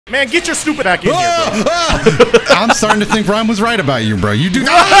Man, get your stupid back in here, bro. I'm starting to think Rhyme was right about you, bro. You do.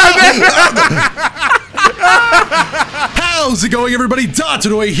 How's it going, everybody?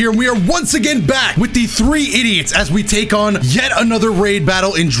 Dotodoya here, and we are once again back with the 3 idiots as we take on yet another raid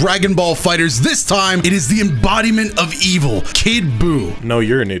battle in Dragonball FighterZ. This time, it is the embodiment of evil, Kid BUU. No,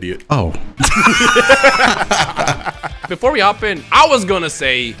 you're an idiot. Oh. Before we hop in, I was gonna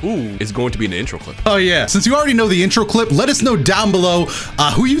say, who is going to be in the intro clip? Oh, yeah. Since you already know the intro clip, let us know down below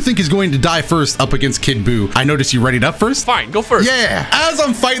who you think is going to die first up against Kid BUU. I noticed you readied up first. Fine, go first. Yeah. As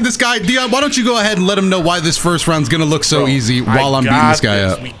I'm fighting this guy, Dion, why don't you go ahead and let him know why this first round's gonna look so easy while I'm beating this guy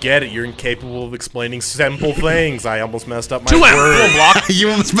up. We get it. You're incapable of explaining simple things. I almost messed up my 2M, word. block. You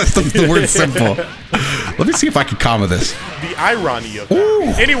almost messed up the word simple. Let me see if I can comma this. The irony of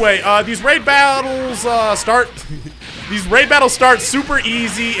that. Anyway, these raid battles start super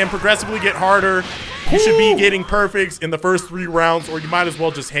easy and progressively get harder. You should be getting perfects in the first 3 rounds, or you might as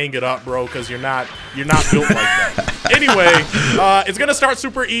well just hang it up, bro, because you're not built like that. Anyway, it's gonna start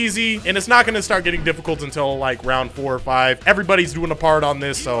super easy, and it's not gonna start getting difficult until like round 4 or 5. Everybody's doing a part on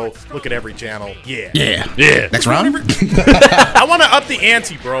this, so look at every channel. Yeah. Next round. I want to up the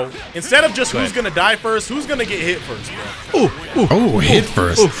ante, bro. Instead of just who's gonna die first, who's gonna get hit first, bro? Hit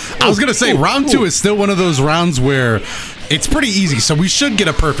first. I was gonna say round 2 is still one of those rounds where it's pretty easy, so we should get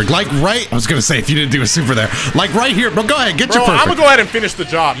a perfect. Like I was gonna say if you didn't do a super there, like right here, but go ahead, get your perfect. I'm gonna go ahead and finish the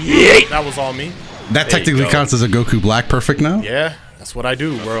job. That was all me. That technically counts as a Goku Black perfect now. Yeah, that's what I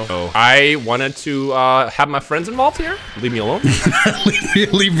do, bro. I wanted to have my friends involved here. Leave me alone.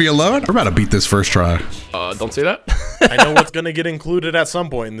 Leave me alone. We're about to beat this first try. Don't say that. I know what's gonna get included at some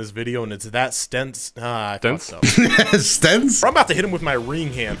point in this video, and it's that stents. I fucked up. Stents? I'm about to hit him with my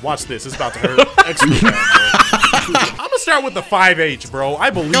ring hand. Watch this. It's about to hurt extra bad, bro. I'm gonna start with the 5H, bro. I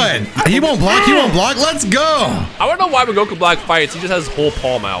believe. Go ahead. He won't block. He won't block. Let's go. I don't know why when Goku Black fights, he just has his whole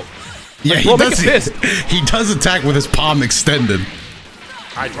palm out. Yeah, like, he bro, does. He does attack with his palm extended.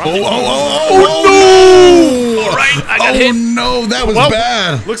 No! All right, I got hit. No, that was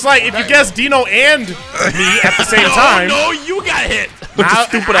bad. Looks like if you guess Dino and me at the same time. No, you got hit.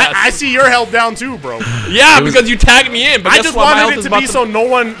 Stupid ass. I see your health down too, bro. Yeah, because you tagged me in. But I just wanted it to be so no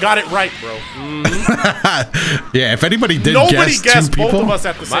one got it right, bro. Yeah, if anybody did nobody guessed both of us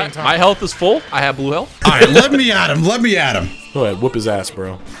at the same time. My health is full. I have blue health. All right, let me at him. Let me at him. Go ahead, whoop his ass,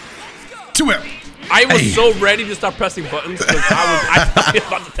 bro. To him. I was so ready to start pressing buttons because I thought he was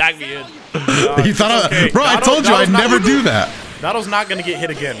about to tag me in. You thought, bro, I told you I'd never do that. Nato's not gonna get hit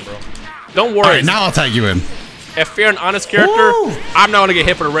again, bro. Don't worry. All right, now I'll tag you in. A fair and honest character, I'm not gonna get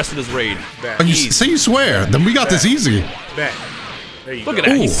hit for the rest of this raid. Oh, you say you swear? Then we got this easy. There you Look go. at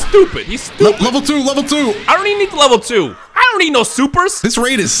that. He's stupid. He's stupid. Level 2. Level 2. I don't even need the level 2. I don't need no supers. This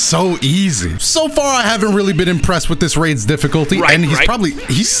raid is so easy. So far, I haven't really been impressed with this raid's difficulty, and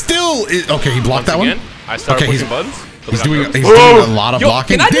he's still okay. He blocked that one. I started pushing buttons. He's doing a lot of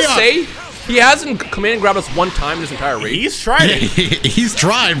blocking. Can I just say, he hasn't command grabbed us one time this entire raid. He's tried it. He's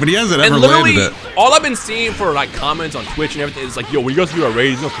tried, but he hasn't ever literally, landed it. all I've been seeing for like comments on Twitch and everything is like, yo, when you guys do our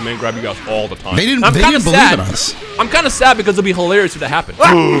raids, he's gonna command grab you guys all the time. They didn't believe in us. I'm kind of sad because it'll be hilarious if that happened.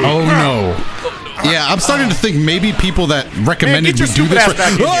 Oh no. Yeah, I'm starting to think maybe people that recommended we do this.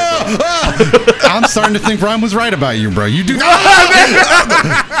 I'm starting to think Rhyme was right about you, bro. You do.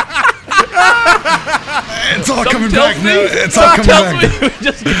 It's all coming back now. It's all coming back.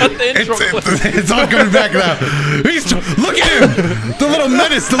 Just got the intro it's all coming back now. Look at him, the little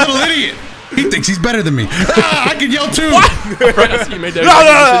menace, the little idiot. He thinks he's better than me. I can yell too. Right, I see you made that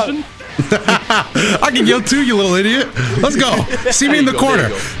decision. I can yell too, you little idiot. Let's go. See me in the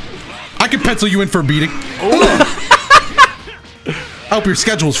corner. I can pencil you in for a beating. I hope your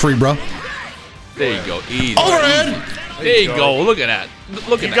schedule's free, bro. There you go. Easy. Overhead. There you go. Look at that.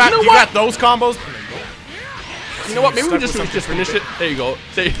 Look at that. You got those combos? You know what? Maybe we just finish it. There you go.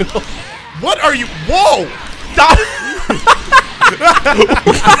 There you go. What are you? Whoa!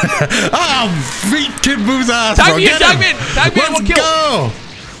 Beat Kid BUU's ass, tag bro. Me in, tag me in. Tag me in. Let's go.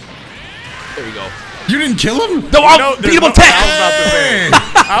 There we go. You didn't kill him? No, I'll beat him with tag.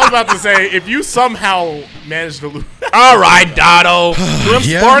 I was about to say, if you somehow manage to lose. All right, Dotto.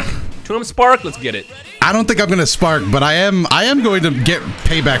 Tune Spark. Let's get it. I don't think I'm gonna spark, but I am going to get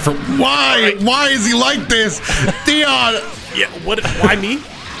payback for why? Why is he like this? Dion! Yeah, why me?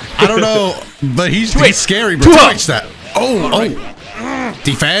 I don't know, but he's scary, bro. Twitch that.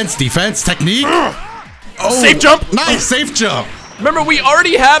 Defense, technique. Safe jump. Nice, safe jump. Remember, we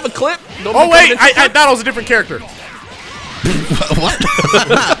already have a clip. Oh wait, I thought I was a different character. What?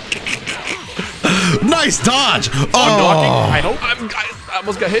 Nice dodge. I hope. I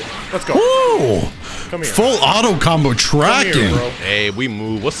almost got hit. Let's go. Ooh. Come here. Full auto combo tracking. Come here, bro. Hey, we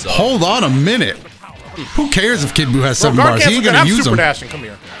move. What's up? Hold on a minute. Who cares if Kid Buu has 7 Bro, bars? He ain't gonna use them. dashing. Come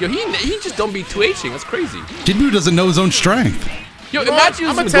here. Yo, he just don't be 2Hing. That's crazy. Kid Buu doesn't know his own strength. Yo, You know imagine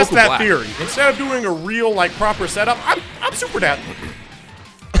I'm using gonna test Goku that Black. theory. Instead of doing a real, like, proper setup, I'm super dashing.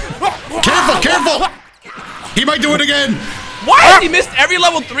 Careful, careful! He might do it again. Why has he missed every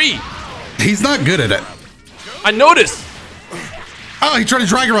level 3? He's not good at it. I noticed. Oh, he tried to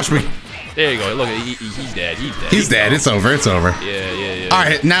Dragon Rush me. There you go. Look, he's dead. He's dead. He's dead. It's over. It's over. Yeah. All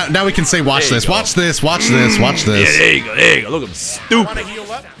right, now we can say watch There you this. go. Watch this. Watch this. Watch Yeah, this. there you go. There you go. Look at him. Wanna Stupid.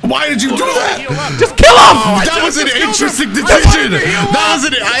 heal up? Why did you do that? Heal up. Just kill him. That was an interesting I wanted decision. to heal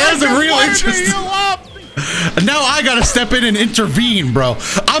That was a real wanted to interest. heal up. Now I gotta step in and intervene, bro.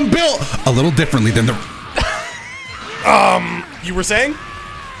 I'm built a little differently than the. You were saying?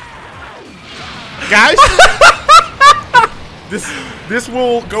 Guys? This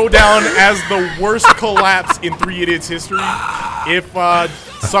will go down as the worst collapse in 3 Idiots history if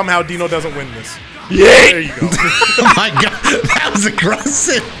somehow Dino doesn't win this. Yeah. There you go. Oh my god, that was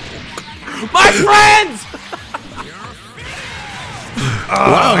aggressive. My friends.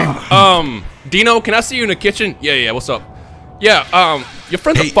 Wow. Dino, can I see you in the kitchen? Yeah. What's up? Yeah. Your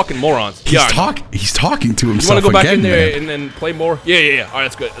friends Hey, are fucking morons. He's talking to You himself. want to go back again, in there man. and then play more? Yeah. All right,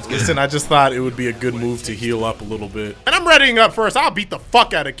 that's good. That's good. Listen, I just thought it would be a good move to heal up a little bit. And I'm readying up first. I'll beat the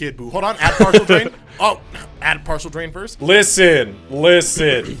fuck out of Kid Buu. Hold on, add partial drain. Oh, add partial drain first. Listen.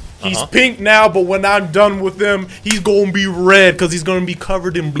 He's pink now, but when I'm done with him, he's gonna be red because he's gonna be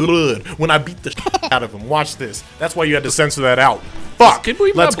covered in blood when I beat the shit out of him. Watch this. That's why you had to censor that out. Fuck. Kid Buu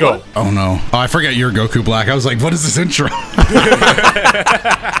even Let's have go. blood? Oh no. Oh, I forgot you're Goku Black. I was like, what is this intro?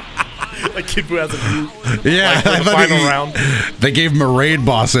 Like Kid Buu has a move. Yeah, Like, for I the thought final round. They gave him a raid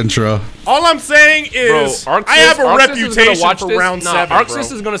boss intro. All I'm saying is, I have a reputation for round 7, bro.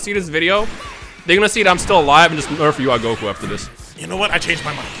 Arxis is gonna see this video. They're gonna see that I'm still alive and just nerf you out Goku after this. You know what? I changed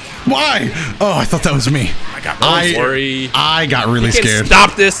my mind. Why? Oh, I thought that was me. I got Don't worry. I got really You can't scared.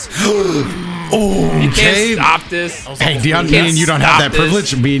 stop this. Oh, You okay. can't stop this. Hey, Dion, You me can't and you don't have that stop this.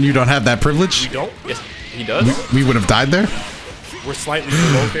 privilege. Me and you don't have that privilege. Don't? Yes, he does. We would have died there. We're slightly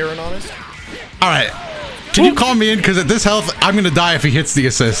below fair and honest. All right. Can you call me in? Because at this health, I'm gonna die if he hits the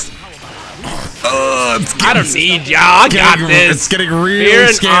assist. I don't need y'all. I got this. It's getting Fair really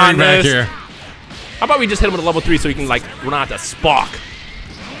and scary back honest. here. How about we just hit him with a level 3 so he can like run out that Spock?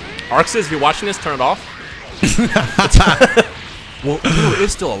 Arxis, if you're watching this, turn it off. Well, Dino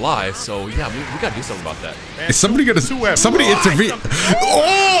is still alive, so yeah, we gotta do something about that. Is somebody gonna? Somebody intervene?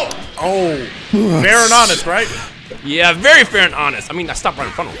 Oh! Fair and honest, right? Yeah, very fair and honest. I mean, I stopped right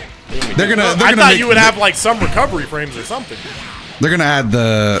in front of him. They're gonna. I They're gonna. thought you would have like some recovery frames or something. They're gonna add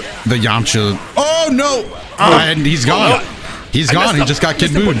the Yamcha. Oh no! And he's gone. He's gone. He just got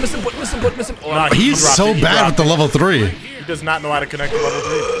Kid Buu. Miss him. Oh, Nah, He's dropped so it, he bad dropped with the level 3. He does not know how to connect to level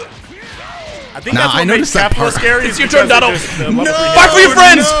 3. I think Nah, that's I what makes noticed that Kefla part. scary. It's your turn, Doto. No! Fight for your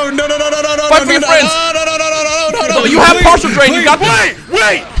friends! No! Fight for your friends! No, you have partial drain. You got this.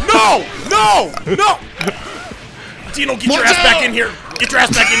 Wait! No! Dino, get your ass back in here. Get your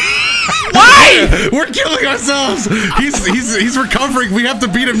ass back in. Why? We're killing ourselves. He's recovering. We have to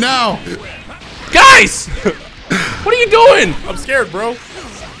beat him now. Guys! What are you doing? I'm scared, bro.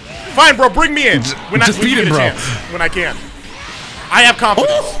 Fine, bro. Bring me in. Just when beat you him, get a bro. chance, when I can. I have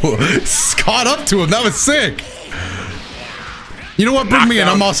confidence. Oh, caught up to him. That was sick. You know what? Bring me in.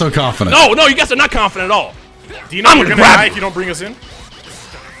 I'm also confident. No, you guys are not confident at all. Dino, I'm you're gonna gonna grab die you. if you don't bring us in.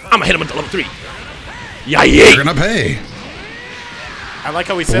 I'm gonna hit him with the level 3. You're Yeah. gonna pay. I like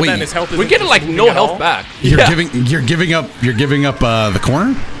how he said Wait. that. And his health. We're getting like no health back. You're Yeah. giving up the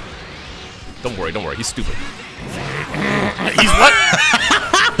corner. Don't worry. He's stupid. He's what?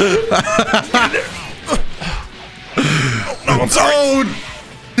 No, I'm sorry. Oh,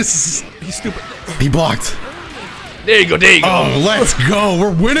 He's stupid. he blocked. There you go. Oh, let's go.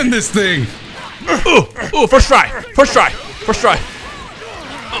 We're winning this thing. Ooh, first try.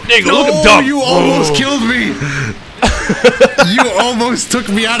 Oh, there you go. Look at him dumb. You almost killed me. You almost took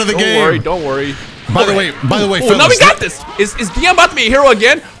me out of the game. Don't worry. By the way, Oh, now we got this. Is Dion about to be a hero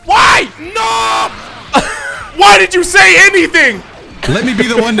again? Why? No! Why did you say anything? let me be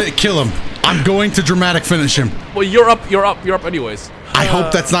the one to kill him. I'm going to dramatic finish him. Well, you're up anyways. I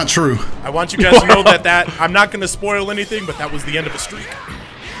hope that's not true. I want you guys to know that I'm not going to spoil anything, but that was the end of a streak.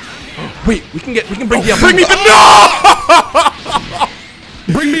 Wait, we can bring Dion. Bring me the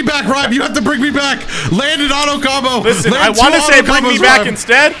Bring me back, Rhyme. You have to bring me back. Land an auto combo. Listen, Land I want to two say auto bring me combos, back Rhyme.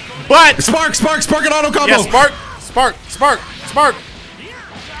 instead, but Spark an auto combo. yeah, spark.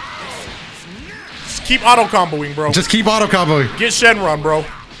 Just keep auto comboing, bro. Just keep auto comboing. Get Shenron, bro.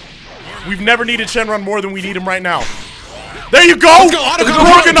 We've never needed Shenron more than we need him right now. There you go! Let's go, auto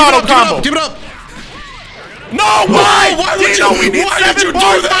combo. Broken auto combo. Give it up. No, why? Why would you? We need Why did 7 you do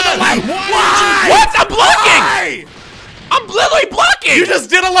bars that? by the way. Why? What? I'm blocking! Why? I'm literally blocking! You just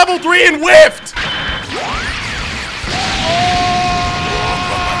did a level 3 and whiffed!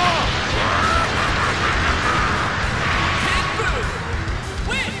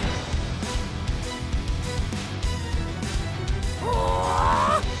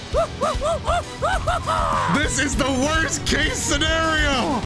 This is the worst case scenario.